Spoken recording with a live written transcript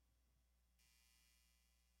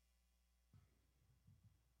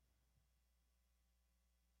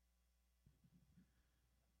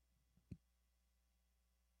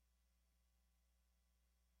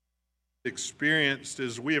Experienced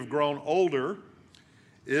as we have grown older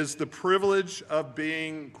is the privilege of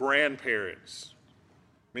being grandparents.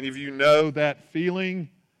 Many of you know that feeling.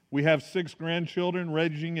 We have 6 grandchildren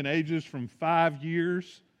ranging in ages from 5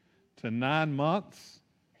 years to 9 months.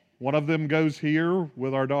 One of them goes here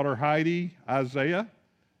with our daughter Heidi, Isaiah.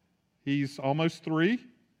 He's almost 3,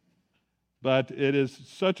 but it is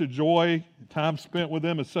such a joy. Time spent with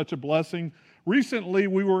them is such a blessing. Recently,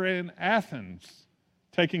 we were in Athens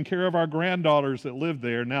taking care of our granddaughters that live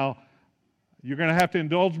there. Now, you're going to have to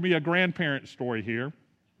indulge me a grandparent story here.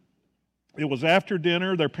 It was after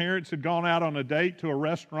dinner. Their parents had gone out on a date to a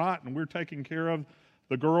restaurant, and we're taking care of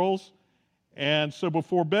the girls. And so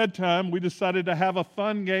before bedtime, we decided to have a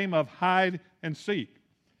fun game of hide and seek.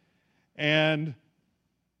 And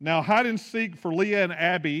now hide and seek for Leah and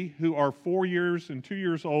Abby, who are 4 years and 2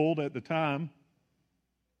 years old at the time,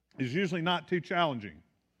 is usually not too challenging.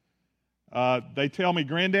 They tell me,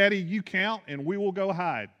 "Granddaddy, you count and we will go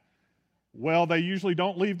hide." Well, they usually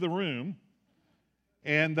don't leave the room,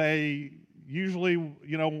 and they usually,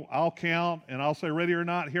 I'll count and I'll say, "Ready or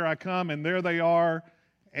not, here I come," and there they are,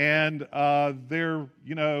 and they're,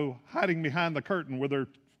 hiding behind the curtain with their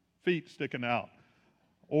feet sticking out,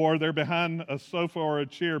 or they're behind a sofa or a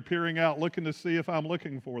chair peering out looking to see if I'm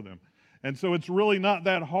looking for them. And so it's really not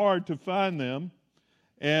that hard to find them,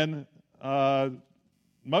 and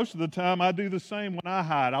most of the time, I do the same when I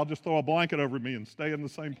hide. I'll just throw a blanket over me and stay in the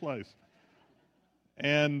same place.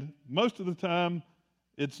 And most of the time,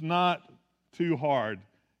 it's not too hard.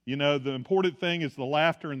 The important thing is the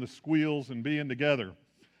laughter and the squeals and being together.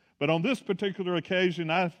 But on this particular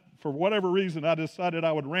occasion, for whatever reason, I decided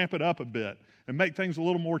I would ramp it up a bit and make things a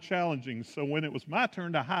little more challenging. So when it was my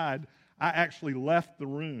turn to hide, I actually left the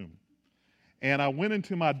room. And I went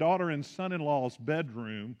into my daughter and son-in-law's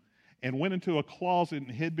bedroom and went into a closet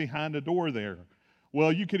and hid behind a door there.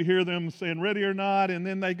 Well, you could hear them saying, "Ready or not," and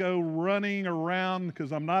then they go running around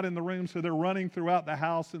because I'm not in the room, so they're running throughout the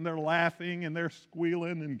house, and they're laughing, and they're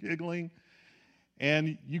squealing and giggling.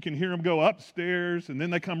 And you can hear them go upstairs, and then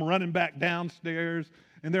they come running back downstairs,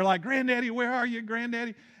 and they're like, "Granddaddy, where are you,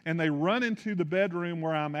 Granddaddy?" And they run into the bedroom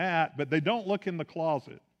where I'm at, but they don't look in the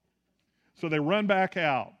closet. So they run back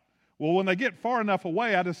out. Well, when they get far enough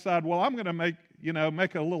away, I decide, I'm going to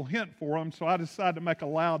make a little hint for them. So I decide to make a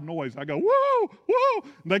loud noise. I go, "Whoa, whoa!"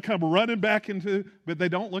 And they come running back but they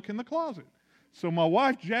don't look in the closet. So my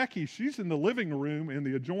wife, Jackie, she's in the living room, in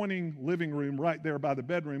the adjoining living room right there by the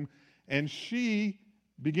bedroom, and she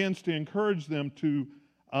begins to encourage them to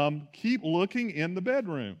keep looking in the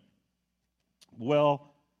bedroom.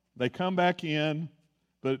 Well, they come back in,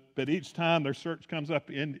 but each time their search comes up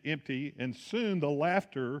empty, and soon the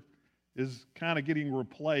laughter is kind of getting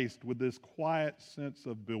replaced with this quiet sense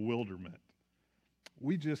of bewilderment.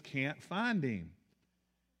 We just can't find him.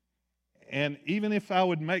 And even if I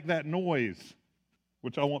would make that noise,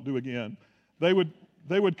 which I won't do again, they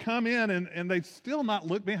would come in and they'd still not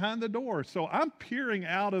look behind the door. So I'm peering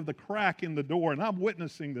out of the crack in the door, and I'm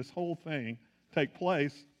witnessing this whole thing take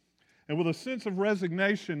place. And with a sense of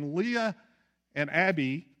resignation, Leah and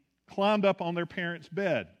Abby climbed up on their parents'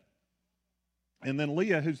 bed. And then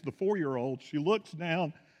Leah, who's the 4-year-old, she looks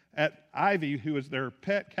down at Ivy, who is their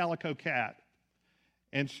pet calico cat,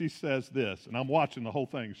 and she says this, and I'm watching the whole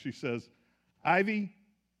thing. She says, "Ivy,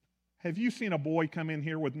 have you seen a boy come in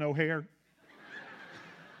here with no hair?"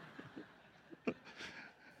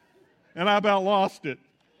 And I about lost it.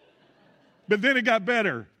 But then it got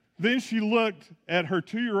better. Then she looked at her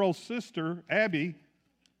 2-year-old sister, Abby,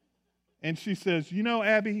 and she says,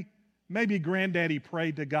 "Abby, maybe Granddaddy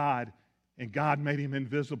prayed to God and God made him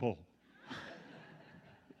invisible."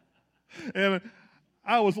 And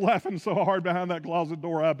I was laughing so hard behind that closet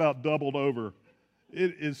door, I about doubled over.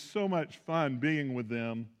 It is so much fun being with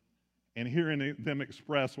them and hearing them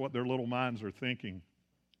express what their little minds are thinking.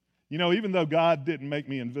 Even though God didn't make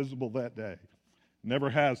me invisible that day, never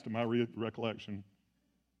has to my recollection,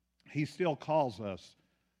 He still calls us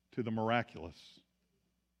to the miraculous.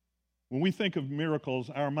 When we think of miracles,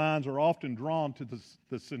 our minds are often drawn to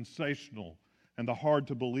the sensational and the hard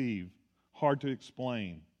to believe, hard to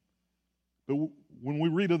explain. But when we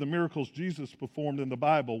read of the miracles Jesus performed in the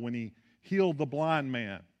Bible, when He healed the blind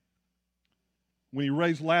man, when He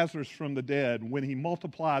raised Lazarus from the dead, when He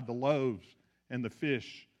multiplied the loaves and the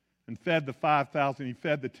fish and fed the 5,000, He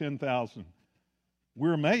fed the 10,000,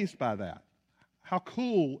 we're amazed by that. How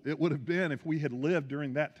cool it would have been if we had lived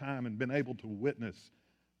during that time and been able to witness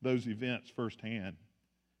those events firsthand.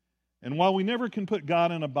 And while we never can put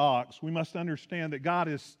God in a box, we must understand that God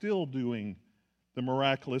is still doing the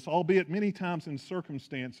miraculous, albeit many times in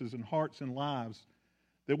circumstances and hearts and lives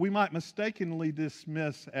that we might mistakenly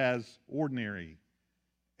dismiss as ordinary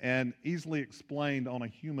and easily explained on a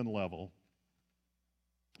human level.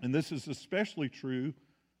 And this is especially true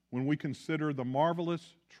when we consider the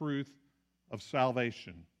marvelous truth of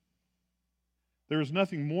salvation. There is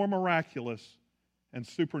nothing more miraculous and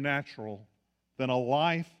supernatural than a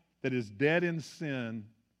life that is dead in sin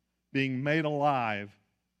being made alive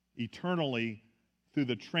eternally through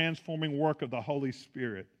the transforming work of the Holy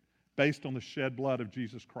Spirit based on the shed blood of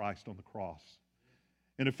Jesus Christ on the cross.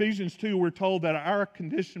 In Ephesians 2, we're told that our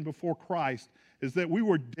condition before Christ is that we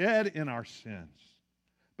were dead in our sins.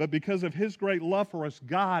 But because of His great love for us,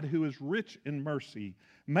 God, who is rich in mercy,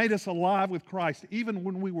 made us alive with Christ even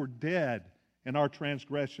when we were dead in our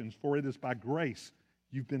transgressions, for it is by grace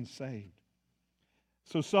you've been saved.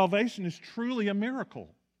 So salvation is truly a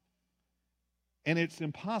miracle, and it's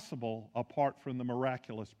impossible apart from the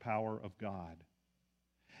miraculous power of God.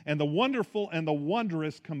 And the wonderful and the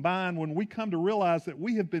wondrous combine when we come to realize that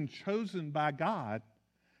we have been chosen by God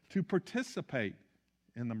to participate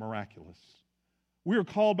in the miraculous. We are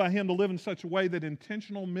called by Him to live in such a way that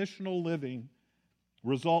intentional missional living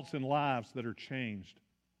results in lives that are changed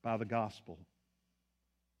by the gospel.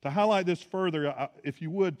 To highlight this further, if you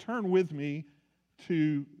would, turn with me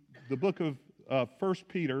to the book of 1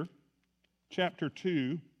 Peter, chapter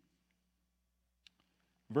 2,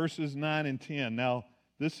 verses 9 and 10. Now,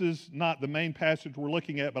 this is not the main passage we're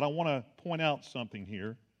looking at, but I want to point out something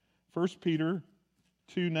here. 1 Peter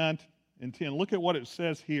 2, 9 and 10. Look at what it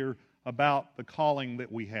says here about the calling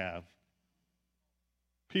that we have.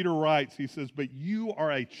 Peter writes, he says, "But you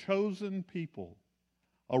are a chosen people,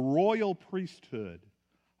 a royal priesthood,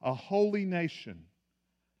 a holy nation,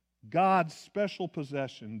 God's special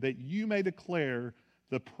possession, that you may declare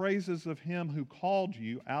the praises of Him who called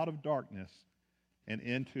you out of darkness and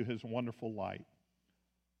into His wonderful light.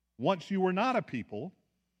 Once you were not a people,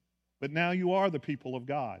 but now you are the people of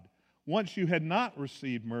God. Once you had not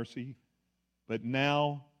received mercy, but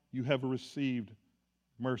now you have received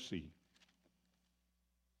mercy."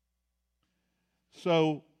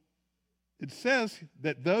 So it says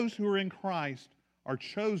that those who are in Christ are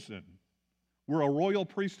chosen. We're a royal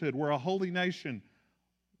priesthood. We're a holy nation.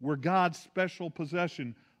 We're God's special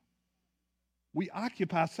possession. We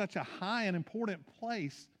occupy such a high and important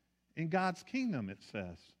place in God's kingdom, it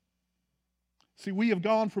says. See, we have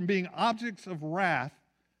gone from being objects of wrath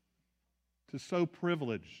to so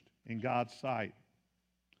privileged in God's sight.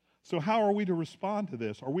 So how are we to respond to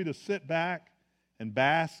this? Are we to sit back and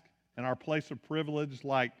bask in our place of privilege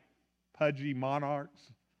like pudgy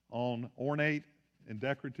monarchs on ornate and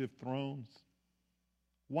decorative thrones?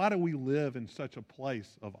 Why do we live in such a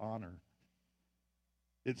place of honor?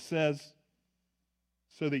 It says,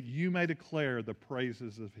 so that you may declare the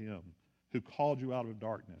praises of Him who called you out of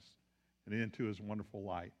darkness and into His wonderful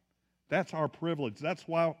light. That's our privilege. That's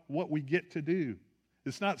what we get to do.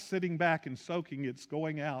 It's not sitting back and soaking. It's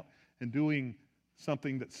going out and doing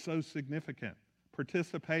something that's so significant,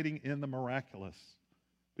 participating in the miraculous,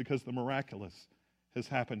 because the miraculous has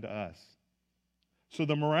happened to us. So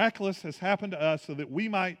the miraculous has happened to us so that we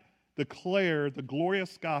might declare the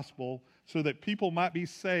glorious gospel, so that people might be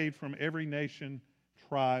saved from every nation,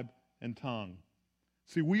 tribe, and tongue.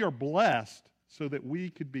 See, we are blessed so that we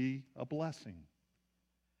could be a blessing.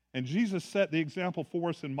 And Jesus set the example for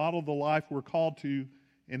us and modeled the life we're called to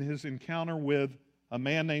in His encounter with a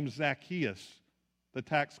man named Zacchaeus, the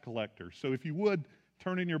tax collector. So if you would,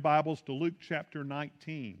 turn in your Bibles to Luke chapter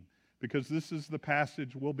 19, because this is the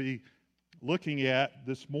passage we'll be looking at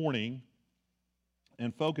this morning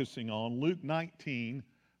and focusing on. Luke 19,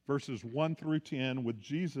 verses 1 through 10, with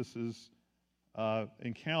Jesus'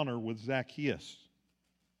 encounter with Zacchaeus.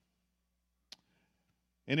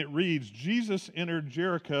 And it reads, "Jesus entered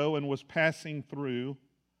Jericho and was passing through.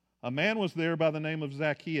 A man was there by the name of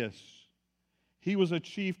Zacchaeus. He was a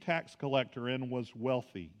chief tax collector and was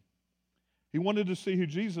wealthy. He wanted to see who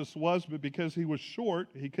Jesus was, but because he was short,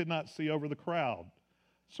 he could not see over the crowd.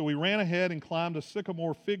 So he ran ahead and climbed a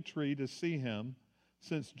sycamore fig tree to see him,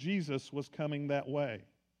 since Jesus was coming that way.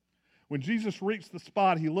 When Jesus reached the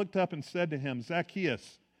spot, he looked up and said to him,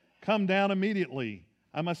 'Zacchaeus, come down immediately.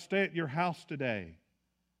 I must stay at your house today.'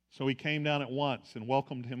 So he came down at once and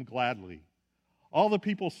welcomed him gladly. All the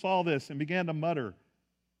people saw this and began to mutter,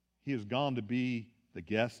 'He has gone to be the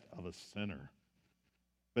guest of a sinner.'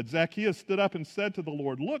 But Zacchaeus stood up and said to the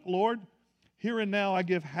Lord, 'Look, Lord, here and now I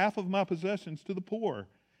give half of my possessions to the poor.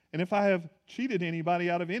 And if I have cheated anybody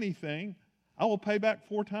out of anything, I will pay back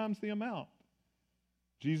 4 times the amount.'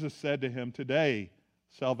 Jesus said to him, 'Today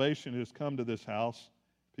salvation has come to this house,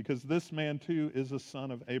 because this man too is a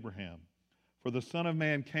son of Abraham. For the Son of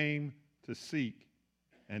Man came to seek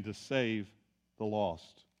and to save the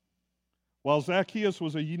lost. While Zacchaeus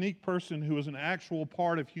was a unique person who was an actual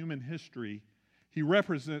part of human history, he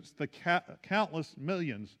represents the countless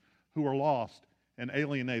millions who are lost and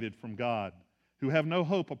alienated from God, who have no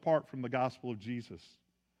hope apart from the gospel of Jesus.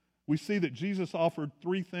 We see that Jesus offered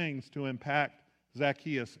three things to impact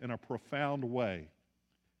Zacchaeus in a profound way: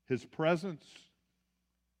 his presence,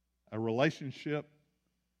 a relationship,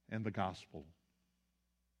 and the gospel.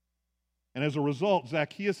 And as a result,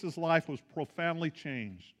 Zacchaeus' life was profoundly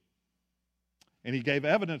changed. And he gave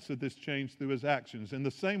evidence of this change through his actions. In the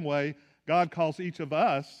same way, God calls each of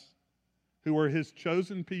us, who are his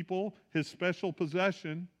chosen people, his special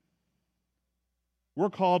possession, we're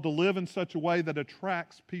called to live in such a way that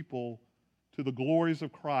attracts people to the glories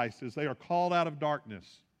of Christ as they are called out of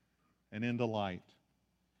darkness and into light.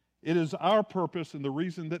 It is our purpose and the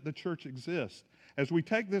reason that the church exists. As we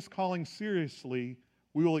take this calling seriously,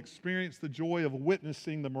 we will experience the joy of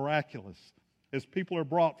witnessing the miraculous as people are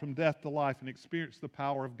brought from death to life and experience the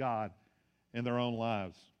power of God in their own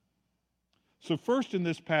lives. So first in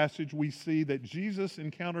this passage, we see that Jesus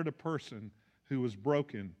encountered a person who was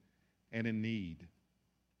broken and in need.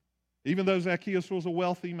 Even though Zacchaeus was a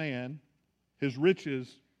wealthy man, his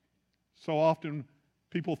riches, so often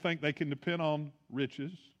people think they can depend on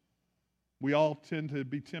riches. We all tend to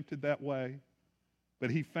be tempted that way.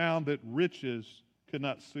 But he found that riches could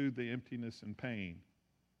not soothe the emptiness and pain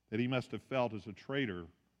that he must have felt as a traitor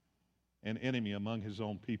and enemy among his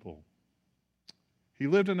own people. He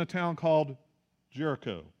lived in a town called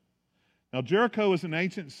Jericho. Now, Jericho is an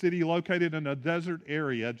ancient city located in a desert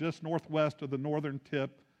area just northwest of the northern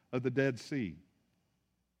tip of the Dead Sea.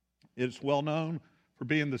 It's well known for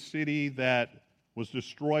being the city that was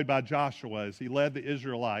destroyed by Joshua as he led the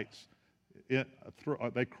Israelites.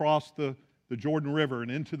 They crossed the Jordan River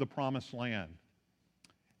and into the Promised Land.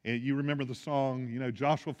 And you remember the song,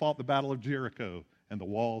 Joshua fought the battle of Jericho and the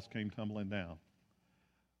walls came tumbling down.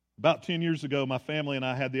 About 10 years ago, my family and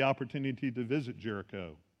I had the opportunity to visit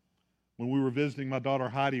Jericho when we were visiting my daughter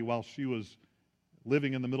Heidi while she was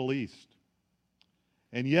living in the Middle East.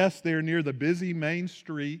 And yes, there near the busy main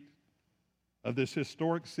street of this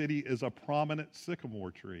historic city is a prominent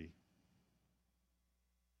sycamore tree.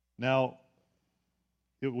 Now,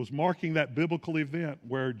 it was marking that biblical event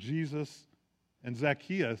where Jesus and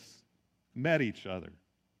Zacchaeus met each other.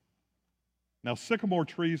 Now, sycamore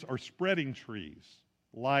trees are spreading trees,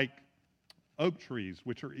 like oak trees,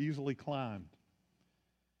 which are easily climbed.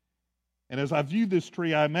 And as I viewed this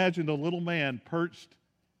tree, I imagined a little man perched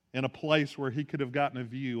in a place where he could have gotten a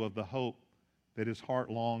view of the hope that his heart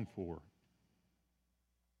longed for.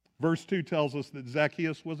 Verse 2 tells us that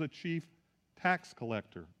Zacchaeus was a chief tax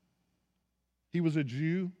collector. He was a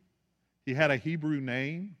Jew. He had a Hebrew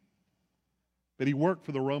name, but he worked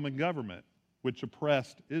for the Roman government, which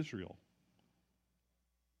oppressed Israel.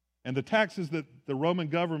 And the taxes that the Roman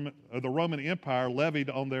government, or the Roman Empire, levied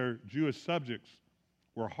on their Jewish subjects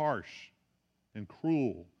were harsh and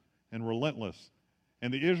cruel and relentless.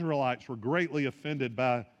 And the Israelites were greatly offended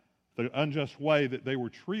by the unjust way that they were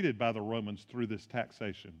treated by the Romans through this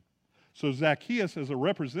taxation. So Zacchaeus, as a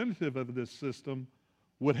representative of this system,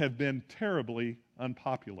 would have been terribly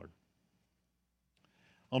unpopular.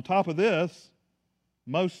 On top of this,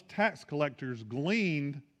 most tax collectors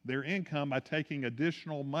gleaned their income by taking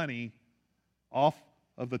additional money off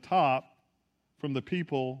of the top from the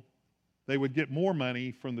people. They would get more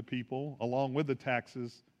money from the people along with the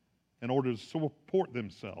taxes in order to support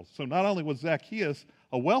themselves. So not only was Zacchaeus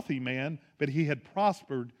a wealthy man, but he had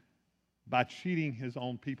prospered by cheating his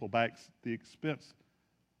own people, by the expense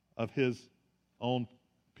of his own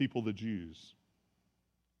people, the Jews.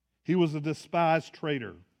 He was a despised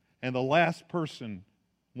traitor, and the last person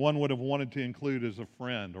one would have wanted to include as a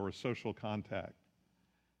friend or a social contact.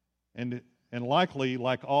 And likely,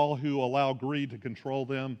 like all who allow greed to control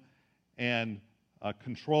them and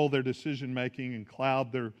control their decision-making and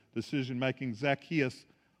cloud their decision-making, Zacchaeus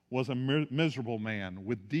was a miserable man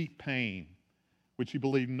with deep pain, which he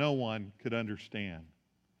believed no one could understand.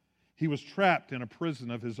 He was trapped in a prison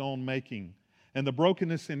of his own making, and the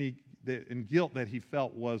brokenness and guilt that he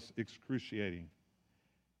felt was excruciating.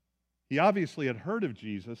 He obviously had heard of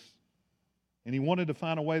Jesus, and he wanted to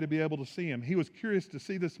find a way to be able to see him. He was curious to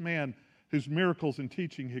see this man whose miracles and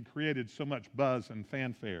teaching had created so much buzz and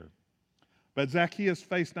fanfare. But Zacchaeus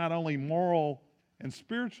faced not only moral and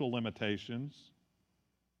spiritual limitations,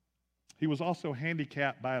 he was also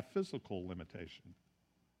handicapped by a physical limitation.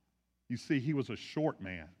 You see, he was a short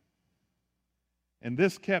man. And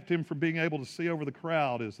this kept him from being able to see over the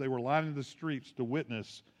crowd as they were lining the streets to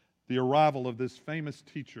witness the arrival of this famous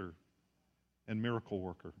teacher and miracle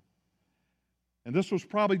worker. And this was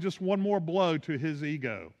probably just one more blow to his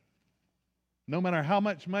ego. No matter how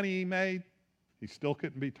much money he made, he still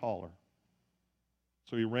couldn't be taller.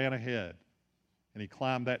 So he ran ahead and he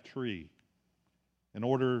climbed that tree in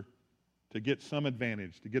order to get some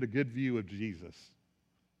advantage, to get a good view of Jesus.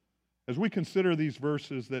 As we consider these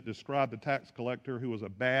verses that describe the tax collector who was a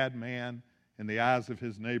bad man in the eyes of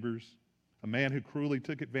his neighbors, a man who cruelly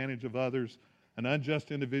took advantage of others, an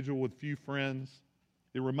unjust individual with few friends,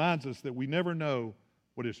 it reminds us that we never know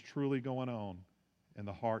what is truly going on in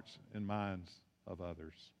the hearts and minds of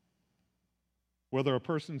others. Whether a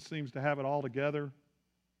person seems to have it all together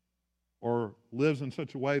or lives in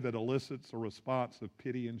such a way that elicits a response of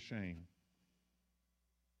pity and shame,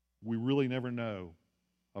 we really never know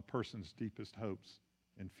a person's deepest hopes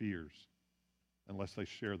and fears unless they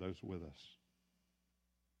share those with us.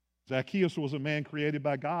 Zacchaeus was a man created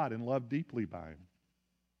by God and loved deeply by him.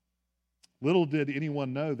 Little did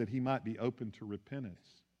anyone know that he might be open to repentance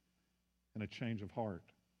and a change of heart.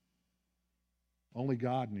 Only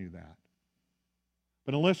God knew that.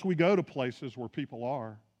 But unless we go to places where people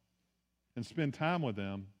are and spend time with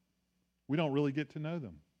them, we don't really get to know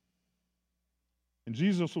them. And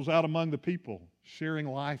Jesus was out among the people, sharing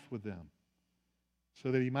life with them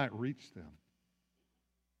so that he might reach them.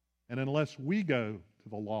 And unless we go to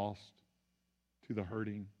the lost, to the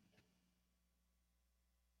hurting,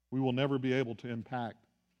 we will never be able to impact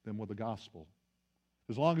them with the gospel.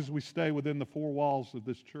 As long as we stay within the four walls of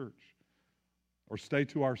this church or stay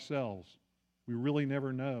to ourselves, we really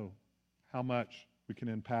never know how much we can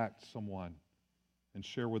impact someone and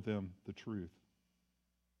share with them the truth.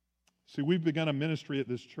 See, we've begun a ministry at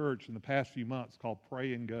this church in the past few months called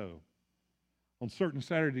Pray and Go. On certain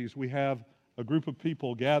Saturdays, we have a group of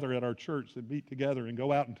people gather at our church that meet together and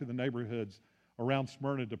go out into the neighborhoods around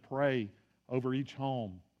Smyrna to pray over each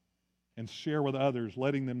home and share with others,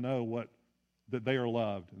 letting them know that they are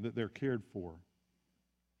loved and that they're cared for.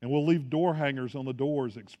 And we'll leave door hangers on the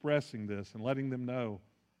doors expressing this and letting them know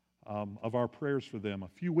of our prayers for them. A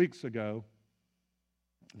few weeks ago,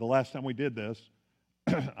 the last time we did this,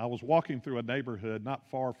 I was walking through a neighborhood not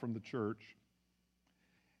far from the church,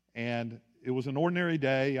 and it was an ordinary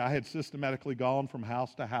day. I had systematically gone from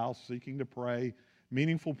house to house seeking to pray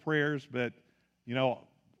meaningful prayers, but,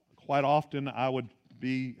 quite often I would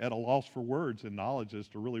be at a loss for words and knowledge as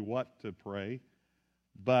to really what to pray,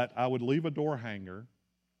 but I would leave a door hanger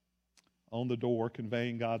on the door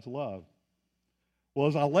conveying God's love. Well,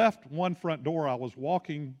 as I left one front door, I was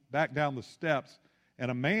walking back down the steps, and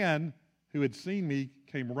a man who had seen me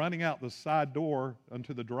came running out the side door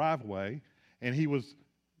onto the driveway, and he was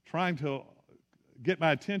trying to get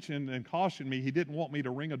my attention and caution me. He didn't want me to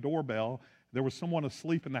ring a doorbell. There was someone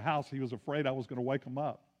asleep in the house. He was afraid I was going to wake him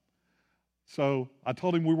up. So I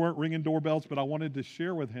told him we weren't ringing doorbells, but I wanted to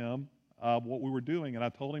share with him what we were doing, and I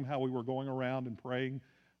told him how we were going around and praying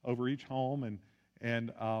over each home,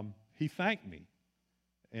 and he thanked me.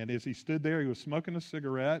 And as he stood there, he was smoking a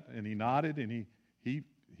cigarette, and he nodded, and he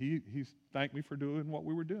thanked me for doing what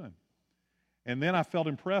we were doing. And then I felt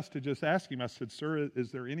impressed to just ask him, I said, "Sir,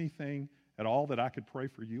 is there anything at all that I could pray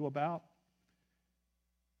for you about?"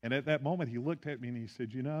 And at that moment, he looked at me and he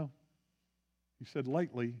said, he said,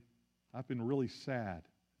 "Lately, I've been really sad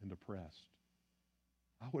and depressed.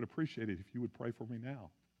 I would appreciate it if you would pray for me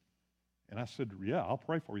now." And I said, "Yeah, I'll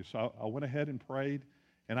pray for you." So I went ahead and prayed,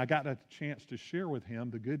 and I got a chance to share with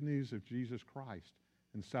him the good news of Jesus Christ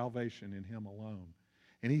and salvation in him alone.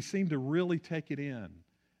 And he seemed to really take it in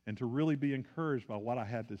and to really be encouraged by what I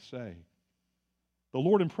had to say. The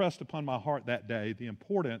Lord impressed upon my heart that day the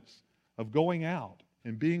importance of going out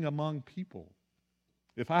and being among people.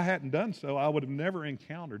 If I hadn't done so, I would have never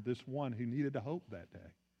encountered this one who needed a hope that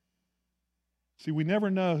day. See, we never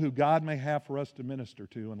know who God may have for us to minister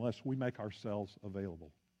to unless we make ourselves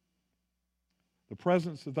available. The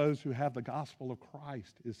presence of those who have the gospel of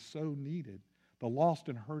Christ is so needed. The lost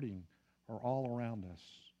and hurting are all around us.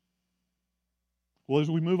 Well, as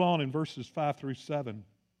we move on in verses 5 through 7,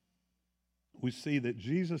 we see that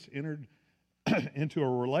Jesus entered into a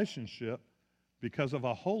relationship because of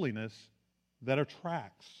a holiness that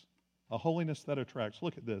attracts. A holiness that attracts.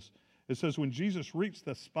 Look at this. It says, when Jesus reached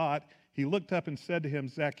the spot, he looked up and said to him,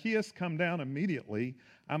 "Zacchaeus, come down immediately.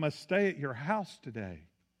 I must stay at your house today."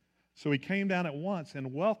 So he came down at once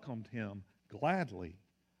and welcomed him gladly.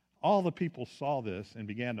 All the people saw this and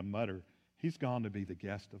began to mutter, "He's gone to be the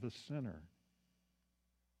guest of a sinner."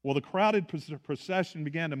 Well, the crowded procession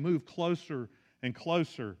began to move closer and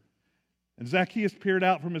closer. And Zacchaeus peered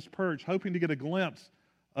out from his perch, hoping to get a glimpse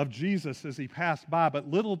of Jesus as he passed by. But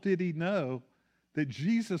little did he know that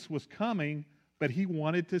Jesus was coming, but he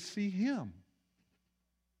wanted to see him.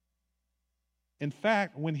 In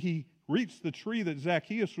fact, when he reached the tree that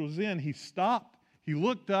Zacchaeus was in, he stopped, he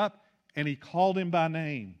looked up, and he called him by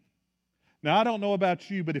name. Now, I don't know about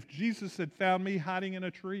you, but if Jesus had found me hiding in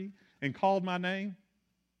a tree and called my name,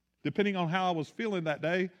 depending on how I was feeling that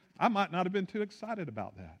day, I might not have been too excited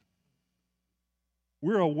about that.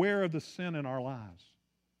 We're aware of the sin in our lives.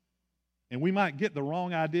 And we might get the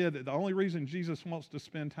wrong idea that the only reason Jesus wants to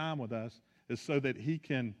spend time with us is so that he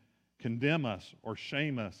can condemn us or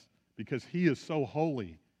shame us because he is so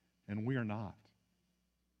holy and we are not.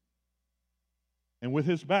 And with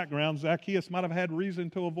his background, Zacchaeus might have had reason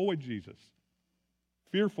to avoid Jesus,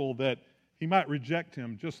 fearful that he might reject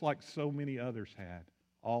him just like so many others had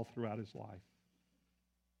all throughout his life.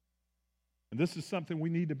 And this is something we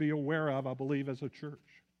need to be aware of, I believe, as a church.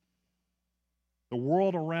 The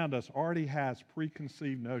world around us already has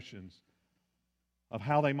preconceived notions of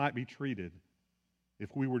how they might be treated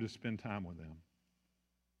if we were to spend time with them.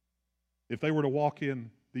 If they were to walk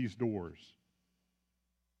in these doors.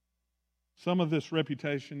 Some of this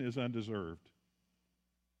reputation is undeserved.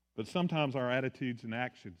 But sometimes our attitudes and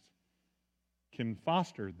actions can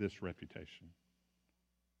foster this reputation.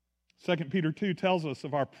 2 Peter 2 tells us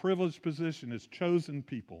of our privileged position as chosen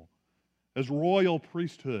people, as royal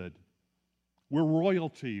priesthood. We're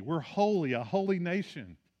royalty. We're holy, a holy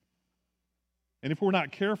nation. And if we're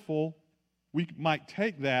not careful, we might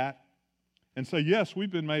take that and say, yes,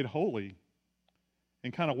 we've been made holy,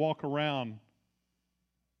 and kind of walk around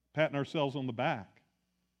patting ourselves on the back.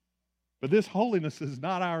 But this holiness is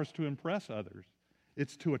not ours to impress others.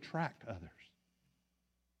 It's to attract others.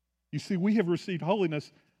 You see, we have received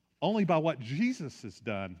holiness only by what Jesus has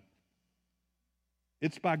done.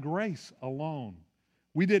 It's by grace alone.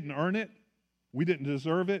 We didn't earn it. We didn't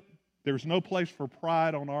deserve it. There's no place for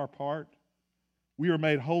pride on our part. We are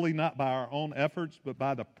made holy not by our own efforts, but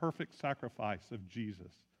by the perfect sacrifice of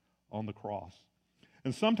Jesus on the cross.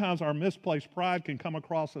 And sometimes our misplaced pride can come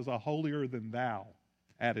across as a holier-than-thou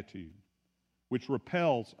attitude, which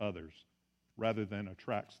repels others rather than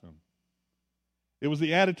attracts them. It was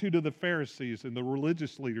the attitude of the Pharisees and the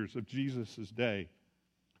religious leaders of Jesus' day.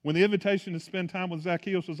 When the invitation to spend time with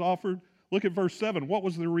Zacchaeus was offered, look at verse 7. What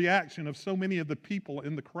was the reaction of so many of the people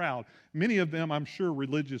in the crowd? Many of them, I'm sure,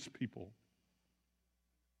 religious people.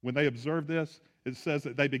 When they observed this, it says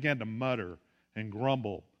that they began to mutter and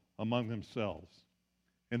grumble among themselves.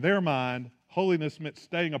 In their mind, holiness meant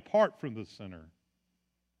staying apart from the sinner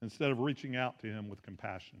instead of reaching out to him with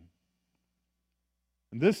compassion.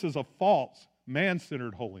 And this is a false,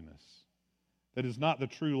 man-centered holiness that is not the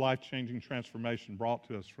true life-changing transformation brought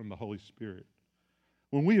to us from the Holy Spirit.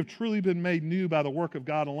 When we have truly been made new by the work of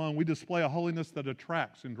God alone, we display a holiness that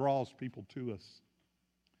attracts and draws people to us.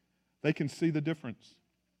 They can see the difference.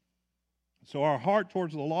 So our heart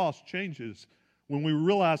towards the lost changes when we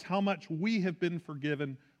realize how much we have been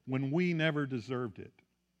forgiven when we never deserved it.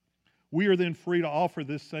 We are then free to offer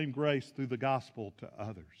this same grace through the gospel to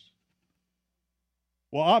others.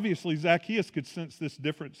 Well, obviously, Zacchaeus could sense this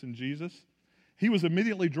difference in Jesus. He was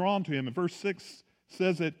immediately drawn to him. And verse 6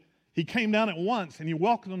 says that he came down at once and he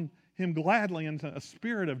welcomed him gladly into a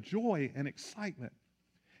spirit of joy and excitement.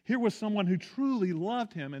 Here was someone who truly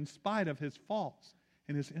loved him in spite of his faults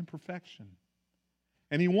and his imperfection.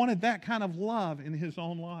 And he wanted that kind of love in his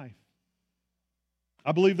own life.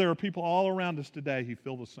 I believe there are people all around us today who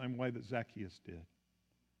feel the same way that Zacchaeus did.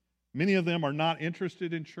 Many of them are not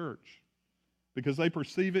interested in church because they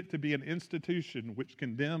perceive it to be an institution which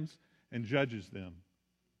condemns and judges them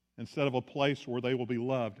instead of a place where they will be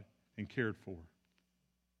loved and cared for.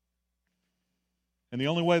 And the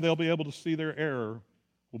only way they'll be able to see their error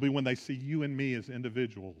will be when they see you and me as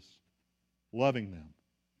individuals loving them.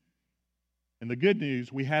 And the good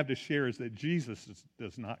news we have to share is that Jesus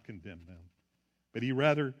does not condemn them, but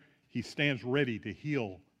he stands ready to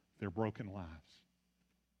heal their broken lives.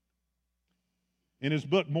 In his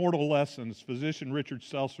book, Mortal Lessons, physician Richard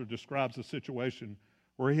Seltzer describes a situation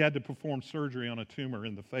where he had to perform surgery on a tumor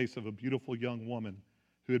in the face of a beautiful young woman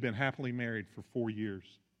who had been happily married for 4 years.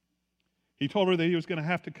 He told her that he was going to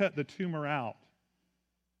have to cut the tumor out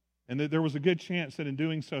and that there was a good chance that in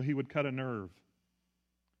doing so he would cut a nerve.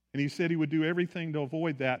 And he said he would do everything to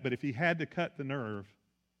avoid that, but if he had to cut the nerve,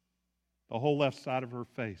 the whole left side of her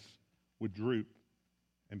face would droop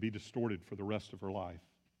and be distorted for the rest of her life.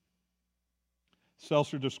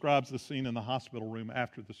 Seltzer describes the scene in the hospital room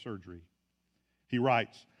after the surgery. He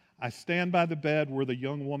writes, "I stand by the bed where the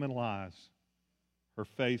young woman lies, her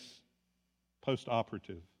face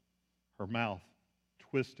post-operative, her mouth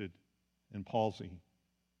twisted in palsy,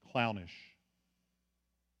 clownish.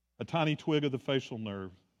 A tiny twig of the facial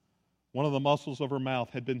nerve, one of the muscles of her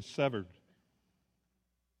mouth, had been severed.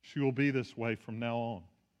 She will be this way from now on.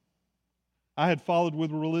 I had followed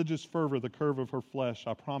with religious fervor the curve of her flesh,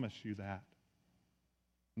 I promise you that.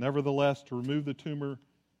 Nevertheless, to remove the tumor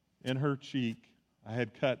in her cheek, I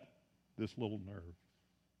had cut this little nerve.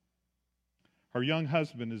 Her young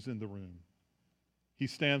husband is in the room. He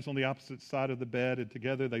stands on the opposite side of the bed, and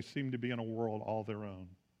together they seem to be in a world all their own.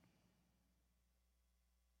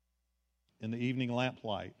 In the evening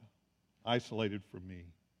lamplight, isolated from me,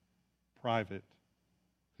 private,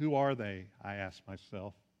 who are they, I ask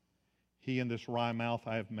myself, he and this wry mouth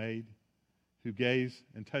I have made, who gaze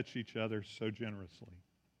and touch each other so generously?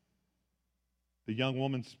 The young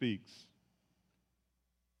woman speaks.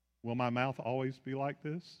 Will my mouth always be like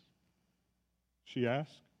this? She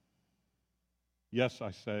asks. Yes,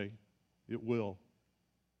 I say, it will.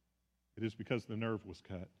 It is because the nerve was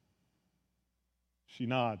cut. She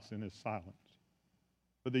nods and is silent.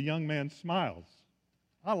 But the young man smiles.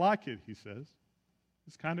 I like it, he says.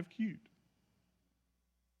 It's kind of cute.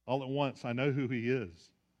 All at once, I know who he is.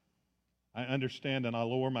 I understand and I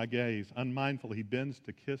lower my gaze. Unmindful, he bends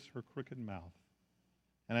to kiss her crooked mouth.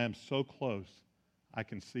 And I am so close, I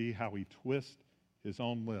can see how he twists his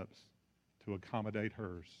own lips to accommodate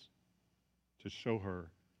hers, to show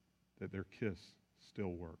her that their kiss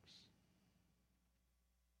still works.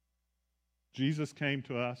 Jesus came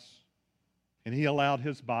to us, and he allowed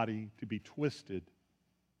his body to be twisted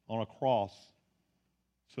on a cross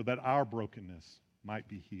so that our brokenness might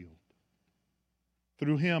be healed.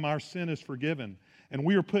 Through him, our sin is forgiven, and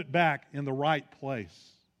we are put back in the right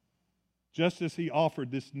place. Just as he offered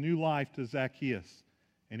this new life to Zacchaeus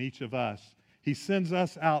and each of us, he sends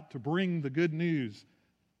us out to bring the good news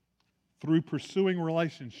through pursuing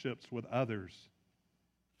relationships with others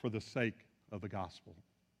for the sake of the gospel.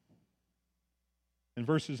 In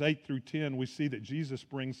verses 8 through 10, we see that Jesus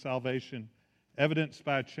brings salvation, evidenced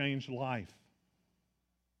by a changed life.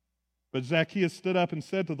 But Zacchaeus stood up and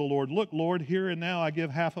said to the Lord, "Look, Lord, here and now I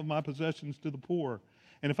give half of my possessions to the poor.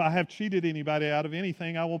 And if I have cheated anybody out of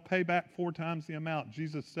anything, I will pay back 4 times the amount."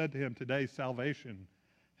 Jesus said to him, "Today salvation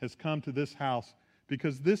has come to this house,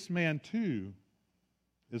 because this man too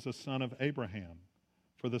is a son of Abraham.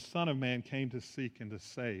 For the Son of Man came to seek and to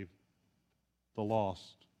save the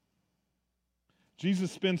lost."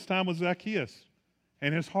 Jesus spends time with Zacchaeus,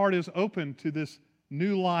 and his heart is open to this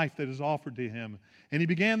new life that is offered to him. And he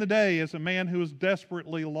began the day as a man who was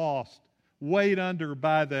desperately lost, weighed under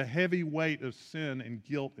by the heavy weight of sin and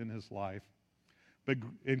guilt in his life.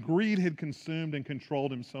 And greed had consumed and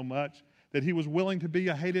controlled him so much that he was willing to be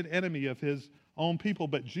a hated enemy of his own people.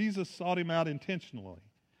 But Jesus sought him out intentionally.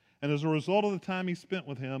 And as a result of the time he spent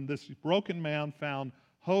with him, this broken man found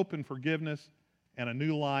hope and forgiveness and a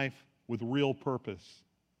new life with real purpose.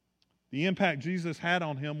 The impact Jesus had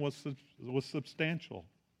on him was substantial.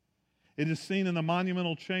 It is seen in the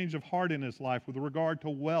monumental change of heart in his life with regard to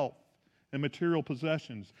wealth and material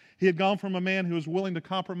possessions. He had gone from a man who was willing to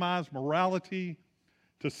compromise morality,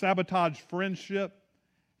 to sabotage friendship,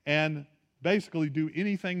 and basically do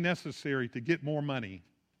anything necessary to get more money,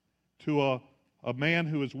 to a man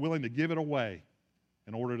who is willing to give it away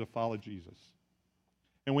in order to follow Jesus.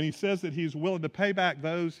 And when he says that he's willing to pay back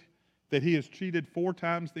those that he has cheated 4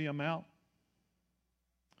 times the amount,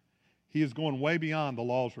 he is going way beyond the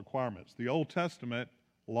law's requirements. The Old Testament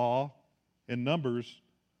law in Numbers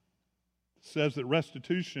says that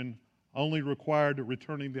restitution only required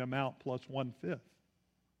returning the amount plus 1/5.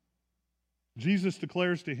 Jesus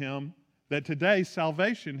declares to him that today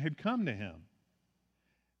salvation had come to him.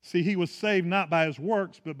 See, he was saved not by his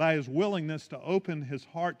works, but by his willingness to open his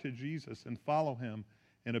heart to Jesus and follow him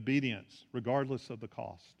in obedience, regardless of the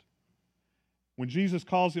cost. When Jesus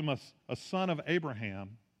calls him a son of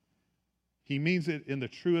Abraham, he means it in the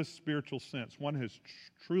truest spiritual sense, one who has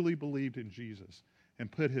truly believed in Jesus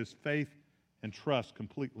and put his faith and trust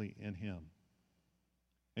completely in him.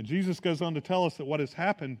 And Jesus goes on to tell us that what has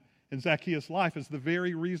happened in Zacchaeus' life is the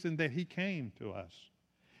very reason that he came to us.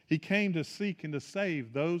 He came to seek and to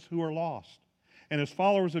save those who are lost. And as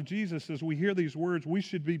followers of Jesus, as we hear these words, we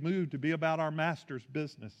should be moved to be about our Master's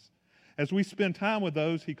business. As we spend time with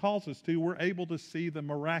those he calls us to, we're able to see the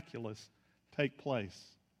miraculous take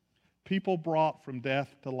place. People brought from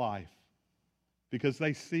death to life because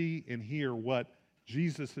they see and hear what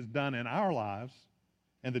Jesus has done in our lives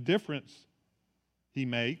and the difference he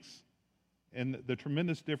makes and the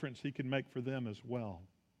tremendous difference he can make for them as well.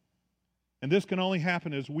 And this can only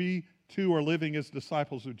happen as we too are living as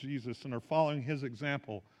disciples of Jesus and are following his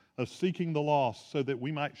example of seeking the lost so that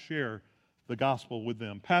we might share the gospel with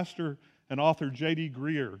them. Pastor and author J.D.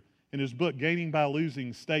 Greear, in his book Gaining by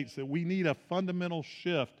Losing, states that we need a fundamental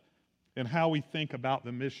shift in how we think about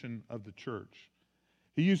the mission of the church.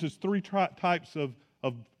 He uses three types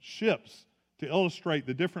of ships to illustrate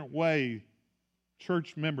the different way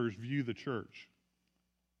church members view the church.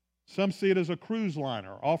 Some see it as a cruise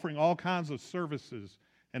liner, offering all kinds of services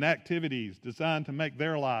and activities designed to make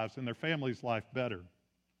their lives and their family's life better.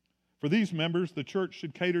 For these members, the church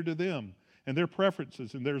should cater to them and their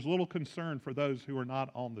preferences, and there's little concern for those who are not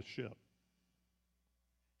on the ship.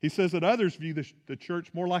 He says that others view the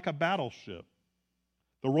church more like a battleship.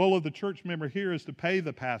 The role of the church member here is to pay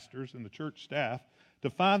the pastors and the church staff to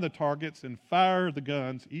find the targets and fire the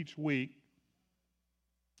guns each week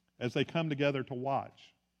as they come together to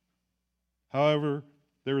watch. However,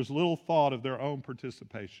 there is little thought of their own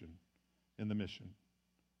participation in the mission.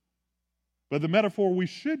 But the metaphor we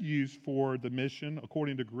should use for the mission,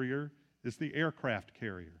 according to Greer, is the aircraft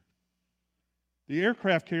carrier. The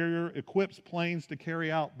aircraft carrier equips planes to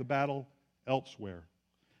carry out the battle elsewhere.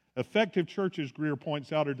 Effective churches, Greer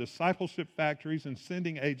points out, are discipleship factories and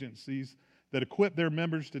sending agencies that equip their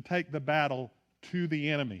members to take the battle to the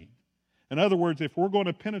enemy. In other words, if we're going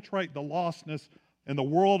to penetrate the lostness in the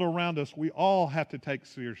world around us, we all have to take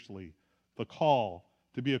seriously the call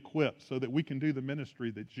to be equipped so that we can do the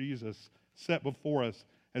ministry that Jesus set before us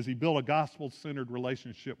as he built a gospel-centered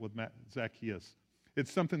relationship with Zacchaeus.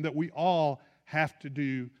 It's something that we all have to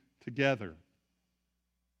do together.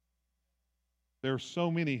 There are so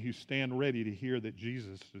many who stand ready to hear that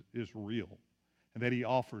Jesus is real and that he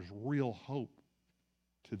offers real hope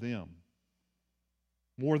to them,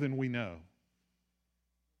 more than we know.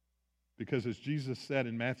 Because as Jesus said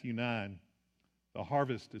in Matthew 9, the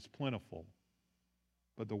harvest is plentiful,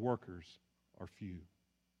 but the workers are few.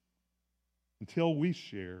 Until we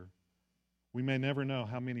share, we may never know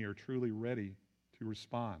how many are truly ready to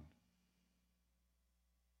respond.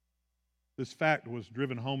 This fact was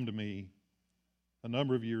driven home to me a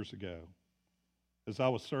number of years ago as I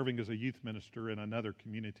was serving as a youth minister in another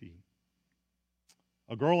community.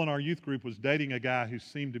 A girl in our youth group was dating a guy who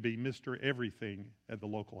seemed to be Mr. Everything at the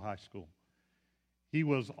local high school. He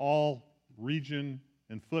was all region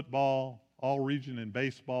in football, all region in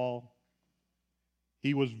baseball.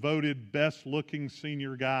 He was voted best-looking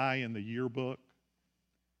senior guy in the yearbook.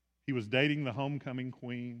 He was dating the homecoming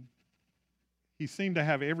queen. He seemed to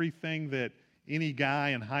have everything that any guy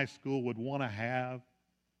in high school would want to have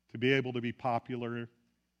to be able to be popular.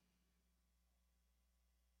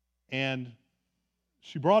 And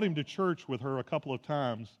she brought him to church with her a couple of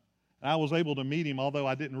times. And I was able to meet him, although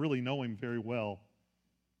I didn't really know him very well.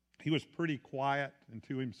 He was pretty quiet and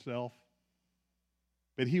to himself.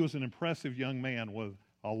 But he was an impressive young man with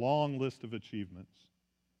a long list of achievements.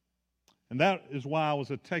 And that is why I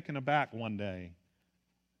was taken aback one day.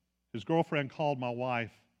 His girlfriend called my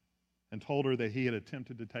wife and told her that he had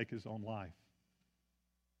attempted to take his own life.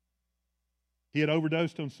 He had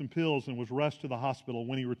overdosed on some pills and was rushed to the hospital.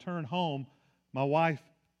 When he returned home, my wife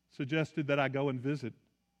suggested that I go and visit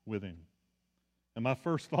with him. And my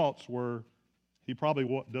first thoughts were, he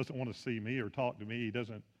probably doesn't want to see me or talk to me. He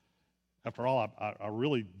doesn't. After all, I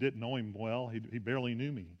really didn't know him well. He barely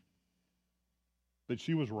knew me. But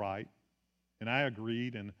she was right, and I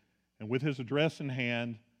agreed. And with his address in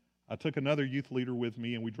hand, I took another youth leader with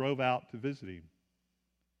me, and we drove out to visit him.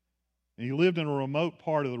 And he lived in a remote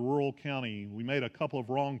part of the rural county. We made a couple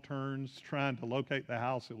of wrong turns trying to locate the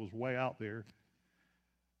house. It was way out there.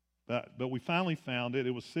 But we finally found it.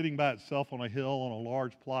 It was sitting by itself on a hill on a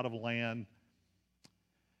large plot of land.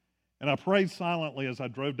 And I prayed silently as I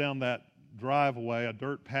drove down that driveway, a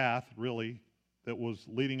dirt path, really, that was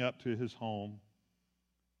leading up to his home.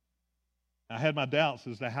 I had my doubts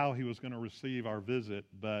as to how he was going to receive our visit,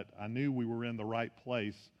 but I knew we were in the right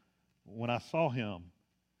place. When I saw him,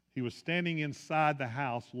 he was standing inside the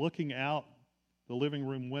house, looking out the living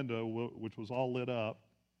room window, which was all lit up,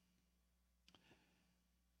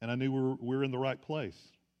 and I knew we were in the right place.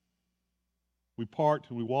 We parked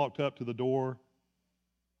and we walked up to the door,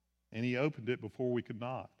 and he opened it before we could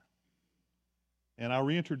knock. And I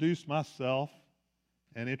reintroduced myself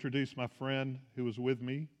and introduced my friend who was with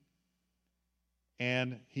me.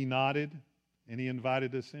 And he nodded and he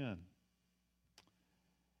invited us in.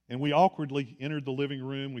 And we awkwardly entered the living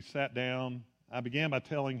room. We sat down. I began by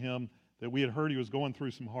telling him that we had heard he was going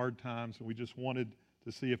through some hard times and we just wanted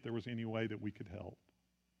to see if there was any way that we could help.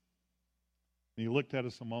 And he looked at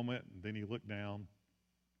us a moment and then he looked down.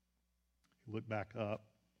 He looked back up.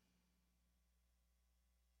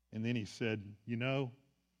 And then he said, "You know,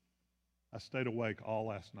 I stayed awake all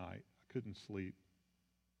last night. I couldn't sleep."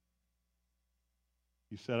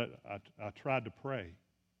 He said, I tried to pray.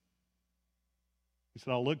 He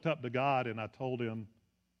said, I looked up to God and I told him,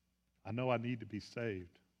 I know I need to be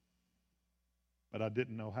saved, but I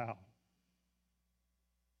didn't know how.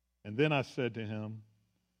 And then I said to him,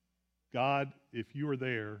 God, if you are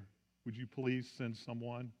there, would you please send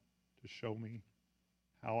someone to show me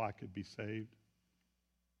how I could be saved?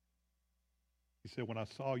 He said, when I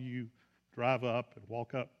saw you drive up and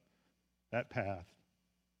walk up that path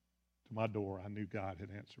to my door, I knew God had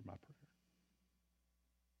answered my prayer.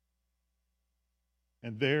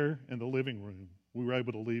 And there in the living room, we were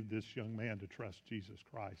able to leave this young man to trust Jesus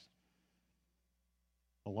Christ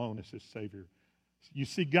alone as his Savior. You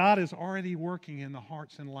see, God is already working in the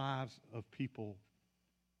hearts and lives of people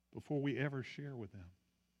before we ever share with them.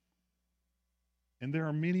 And there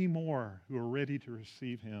are many more who are ready to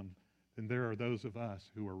receive him than there are those of us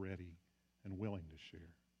who are ready and willing to share.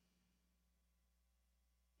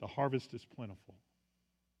 The harvest is plentiful,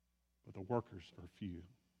 but the workers are few.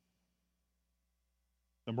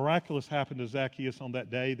 The miraculous happened to Zacchaeus on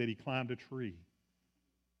that day that he climbed a tree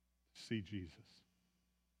to see Jesus.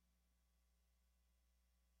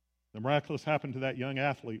 The miraculous happened to that young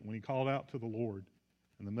athlete when he called out to the Lord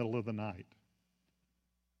in the middle of the night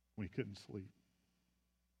when he couldn't sleep.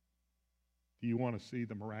 Do you want to see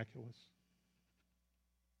the miraculous?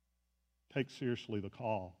 Take seriously the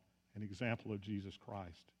call and example of Jesus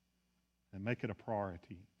Christ and make it a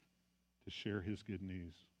priority to share his good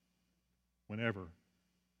news whenever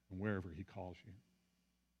and wherever he calls you.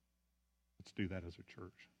 Let's do that as a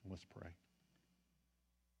church. And let's pray.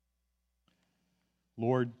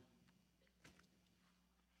 Lord,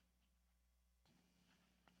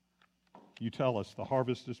 you tell us the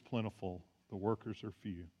harvest is plentiful, the workers are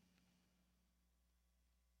few.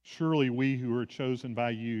 Surely we who are chosen by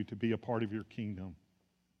you to be a part of your kingdom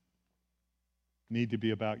need to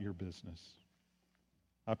be about your business.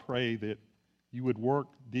 I pray that you would work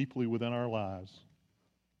deeply within our lives,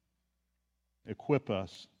 equip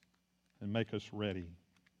us, and make us ready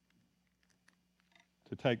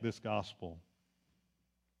to take this gospel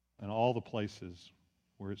and all the places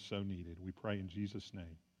where it's so needed. We pray in Jesus'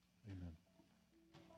 name. Amen.